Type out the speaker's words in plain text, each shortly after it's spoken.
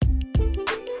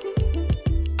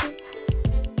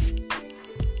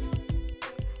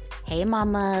Hey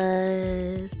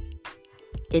mamas,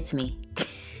 it's me.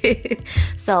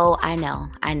 So I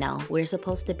know we're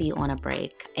supposed to be on a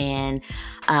break, and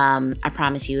I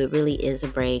promise you it really is a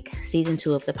break. Season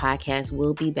 2 of the podcast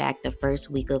will be back the first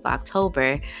week of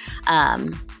October,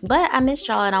 but I missed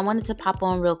y'all and I wanted to pop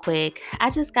on real quick. I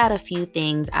just got a few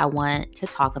things I want to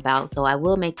talk about, so I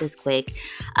will make this quick.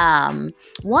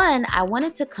 One, I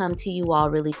wanted to come to you all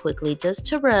really quickly just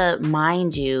to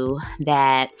remind you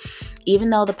that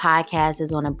even though the podcast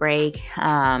is on a break,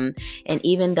 and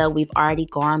even though we've already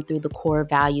gone through the core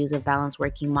values of Balanced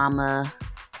Working Mama,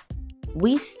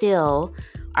 we still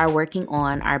are working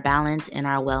on our balance and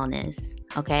our wellness.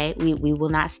 Okay, we will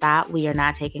not stop. We are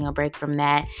not taking a break from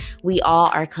that. We all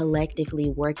are collectively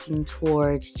working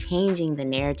towards changing the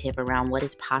narrative around what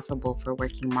is possible for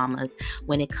working mamas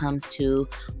when it comes to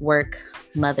work,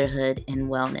 motherhood, and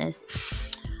wellness.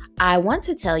 I want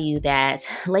to tell you that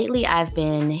lately I've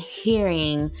been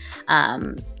hearing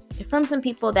from some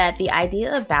people that the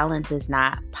idea of balance is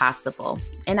not possible.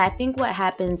 And I think what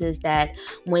happens is that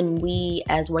when we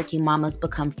as working mamas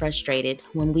become frustrated,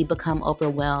 when we become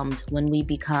overwhelmed, when we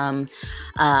become,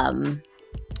 when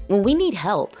we need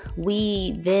help,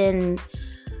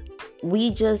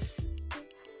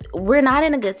 we're not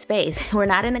in a good space. We're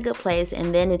not in a good place.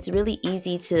 And then it's really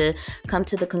easy to come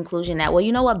to the conclusion that, well,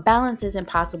 you know what, balance is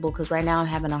impossible because right now I'm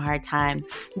having a hard time.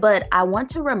 But I want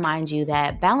to remind you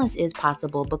that balance is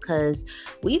possible because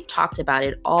we've talked about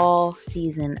it all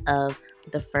season of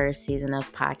the first season of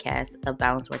podcast of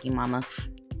Balanced Working Mama.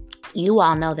 You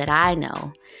all know that I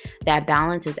know that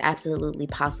balance is absolutely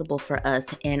possible for us.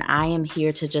 And I am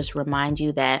here to just remind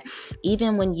you that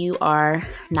even when you are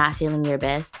not feeling your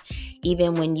best,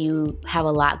 even when you have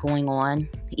a lot going on,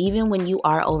 even when you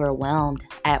are overwhelmed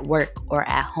at work or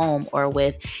at home or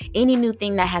with any new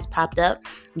thing that has popped up,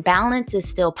 balance is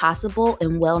still possible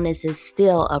and wellness is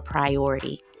still a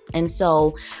priority. And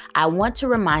so I want to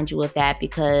remind you of that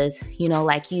because,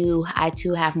 like you, I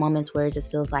too have moments where it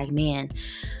just feels like, man,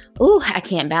 I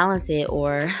can't balance it,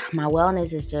 or my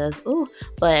wellness is just,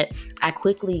 but I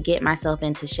quickly get myself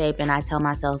into shape and I tell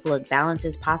myself, look, balance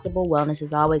is possible. Wellness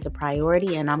is always a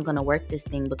priority and I'm going to work this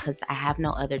thing because I have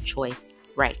no other choice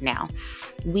right now.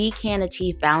 We can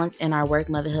achieve balance in our work,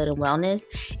 motherhood, and wellness,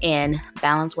 and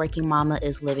Balanced Working Mama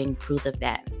is living proof of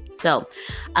that. So,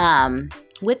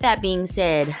 with that being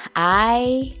said,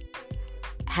 I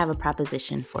have a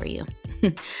proposition for you.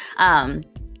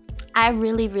 I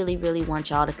really, really, really want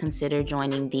y'all to consider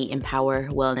joining the Empower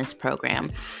Wellness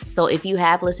Program. So if you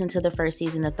have listened to the first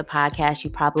season of the podcast, you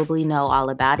probably know all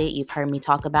about it. You've heard me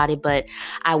talk about it, but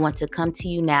I want to come to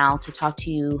you now to talk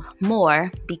to you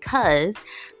more because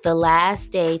the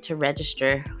last day to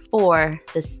register for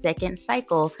the second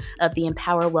cycle of the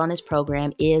Empower Wellness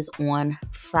Program is on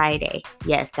Friday.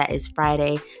 Yes, that is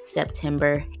Friday,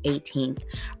 September 18th.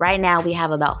 Right now, we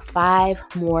have about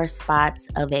 5 more spots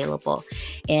available,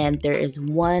 and there is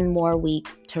 1 more week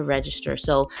to register.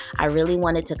 So I really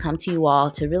wanted to come to you all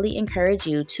to really encourage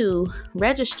you to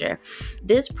register.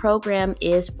 This program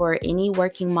is for any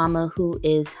working mama who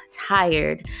is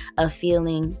tired of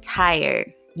feeling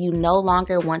tired. You no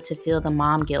longer want to feel the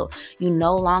mom guilt. You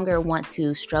no longer want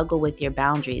to struggle with your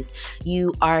boundaries.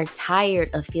 You are tired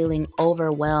of feeling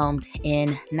overwhelmed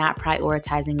and not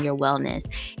prioritizing your wellness.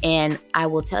 And I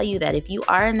will tell you that if you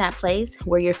are in that place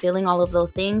where you're feeling all of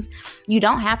those things, you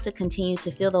don't have to continue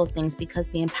to feel those things because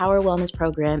the Empower Wellness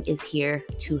Program is here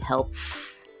to help.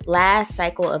 Last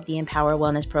cycle of the Empower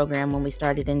Wellness Program, when we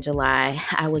started in July,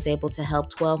 I was able to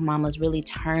help 12 mamas really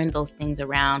turn those things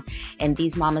around. And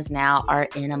these mamas now are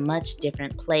in a much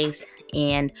different place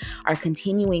and are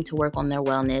continuing to work on their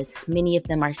wellness. Many of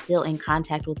them are still in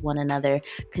contact with one another,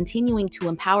 continuing to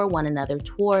empower one another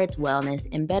towards wellness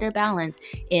and better balance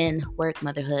in work,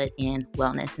 motherhood, and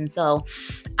wellness. And so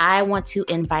I want to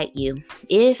invite you,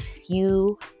 if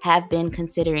you have been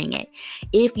considering it,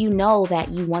 if you know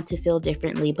that you want to feel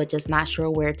differently but just not sure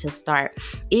where to start,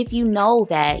 if you know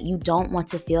that you don't want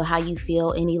to feel how you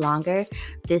feel any longer,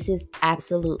 this is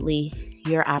absolutely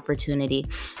your opportunity.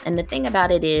 And the thing about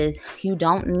it is, you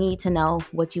don't need to know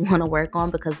what you want to work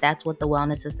on because that's what the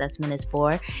wellness assessment is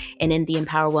for. And in the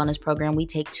Empower Wellness Program, we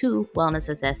take 2 wellness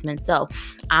assessments. So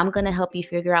I'm going to help you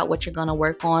figure out what you're going to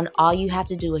work on. All you have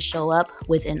to do is show up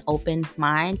with an open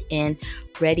mind and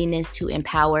readiness to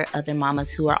empower other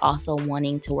mamas who are also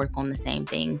wanting to work on the same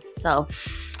things. So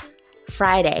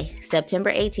Friday,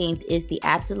 September 18th is the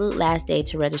absolute last day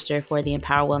to register for the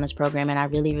Empower Wellness Program. And I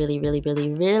really, really, really,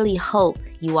 really, really hope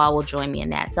you all will join me in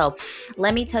that. So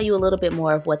let me tell you a little bit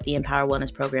more of what the Empower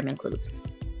Wellness Program includes.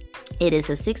 It is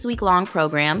a 6-week long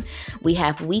program. We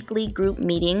have weekly group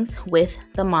meetings with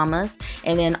the mamas,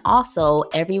 and then also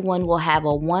everyone will have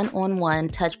a one-on-one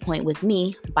touch point with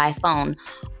me by phone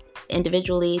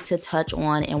individually to touch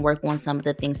on and work on some of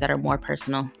the things that are more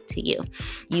personal to you.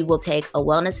 You will take a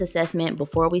wellness assessment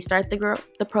before we start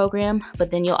the program,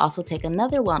 but then you'll also take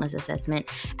another wellness assessment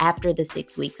after the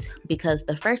 6 weeks, because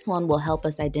the first one will help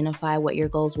us identify what your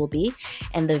goals will be,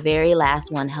 and the very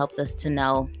last one helps us to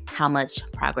know how much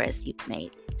progress you've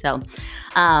made. So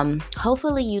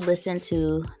hopefully you listened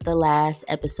to the last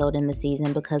episode in the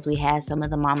season, because we had some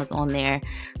of the mamas on there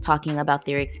talking about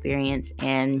their experience,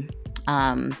 and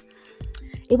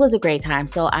it was a great time.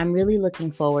 So I'm really looking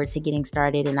forward to getting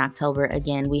started in October.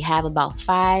 Again, we have about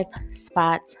 5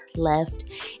 spots left,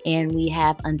 and we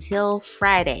have until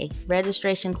Friday.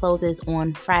 Registration closes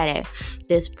on Friday.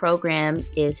 This program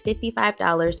is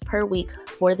 $55 per week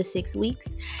for the 6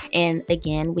 weeks. And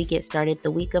again, we get started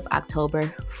the week of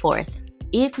October 4th.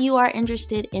 If you are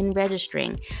interested in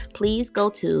registering, please go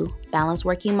to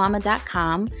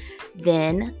balanceworkingmama.com.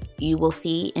 Then you will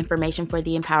see information for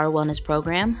the Empower Wellness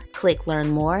Program. Click Learn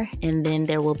More, and then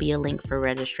there will be a link for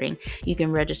registering. You can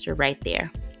register right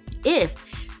there. If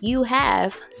you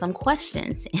have some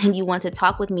questions and you want to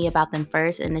talk with me about them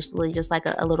first, initially just like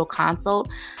a little consult,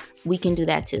 we can do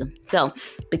that too. So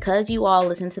because you all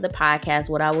listen to the podcast,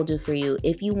 what I will do for you,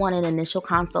 if you want an initial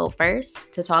consult first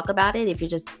to talk about it, if you're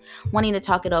just wanting to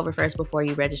talk it over first before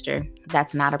you register,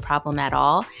 that's not a problem at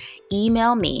all.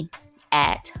 Email me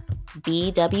at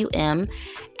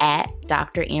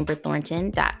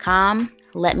bwm@dramberthornton.com.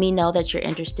 Let me know that you're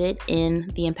interested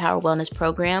in the Empower Wellness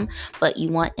Program, but you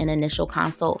want an initial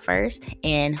consult first,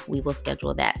 and we will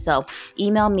schedule that. So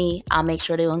email me. I'll make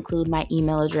sure to include my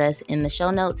email address in the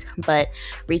show notes, but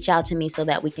reach out to me so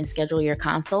that we can schedule your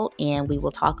consult, and we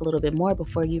will talk a little bit more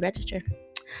before you register.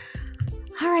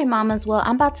 All right, mamas. Well,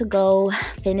 I'm about to go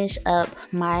finish up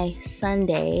my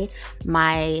Sunday.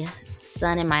 My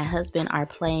son and my husband are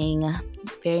playing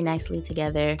very nicely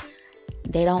together.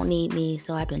 They don't need me,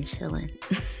 so I've been chilling.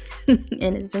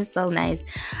 And it's been so nice.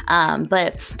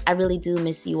 But I really do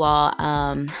miss you all.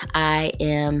 I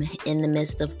am in the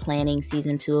midst of planning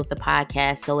season 2 of the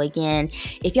podcast. So again,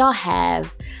 if y'all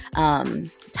have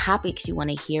topics you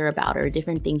want to hear about, or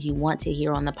different things you want to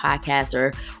hear on the podcast,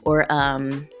 or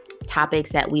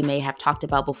topics that we may have talked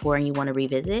about before and you want to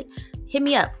revisit, hit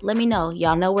me up. Let me know.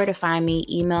 Y'all know where to find me.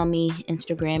 Email me,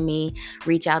 Instagram me,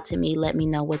 reach out to me. Let me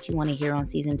know what you want to hear on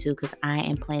season 2, because I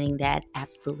am planning that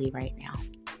absolutely right now.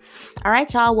 All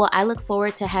right, y'all. Well, I look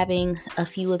forward to having a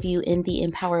few of you in the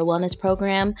Empower Wellness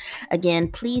Program. Again,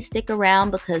 please stick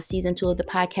around, because season 2 of the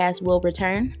podcast will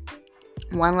return.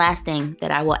 One last thing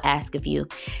that I will ask of you.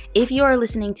 If you are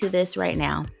listening to this right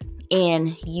now,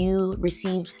 and you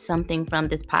received something from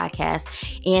this podcast,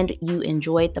 and you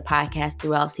enjoyed the podcast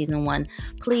throughout season 1,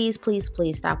 please, please,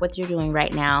 please stop what you're doing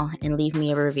right now and leave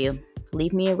me a review.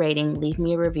 Leave me a rating, leave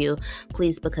me a review,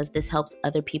 please, because this helps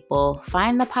other people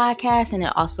find the podcast, and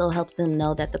it also helps them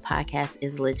know that the podcast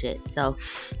is legit. So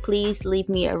please leave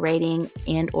me a rating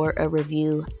and or a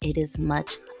review. It is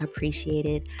much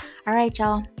appreciated. All right,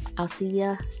 y'all. I'll see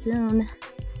ya soon.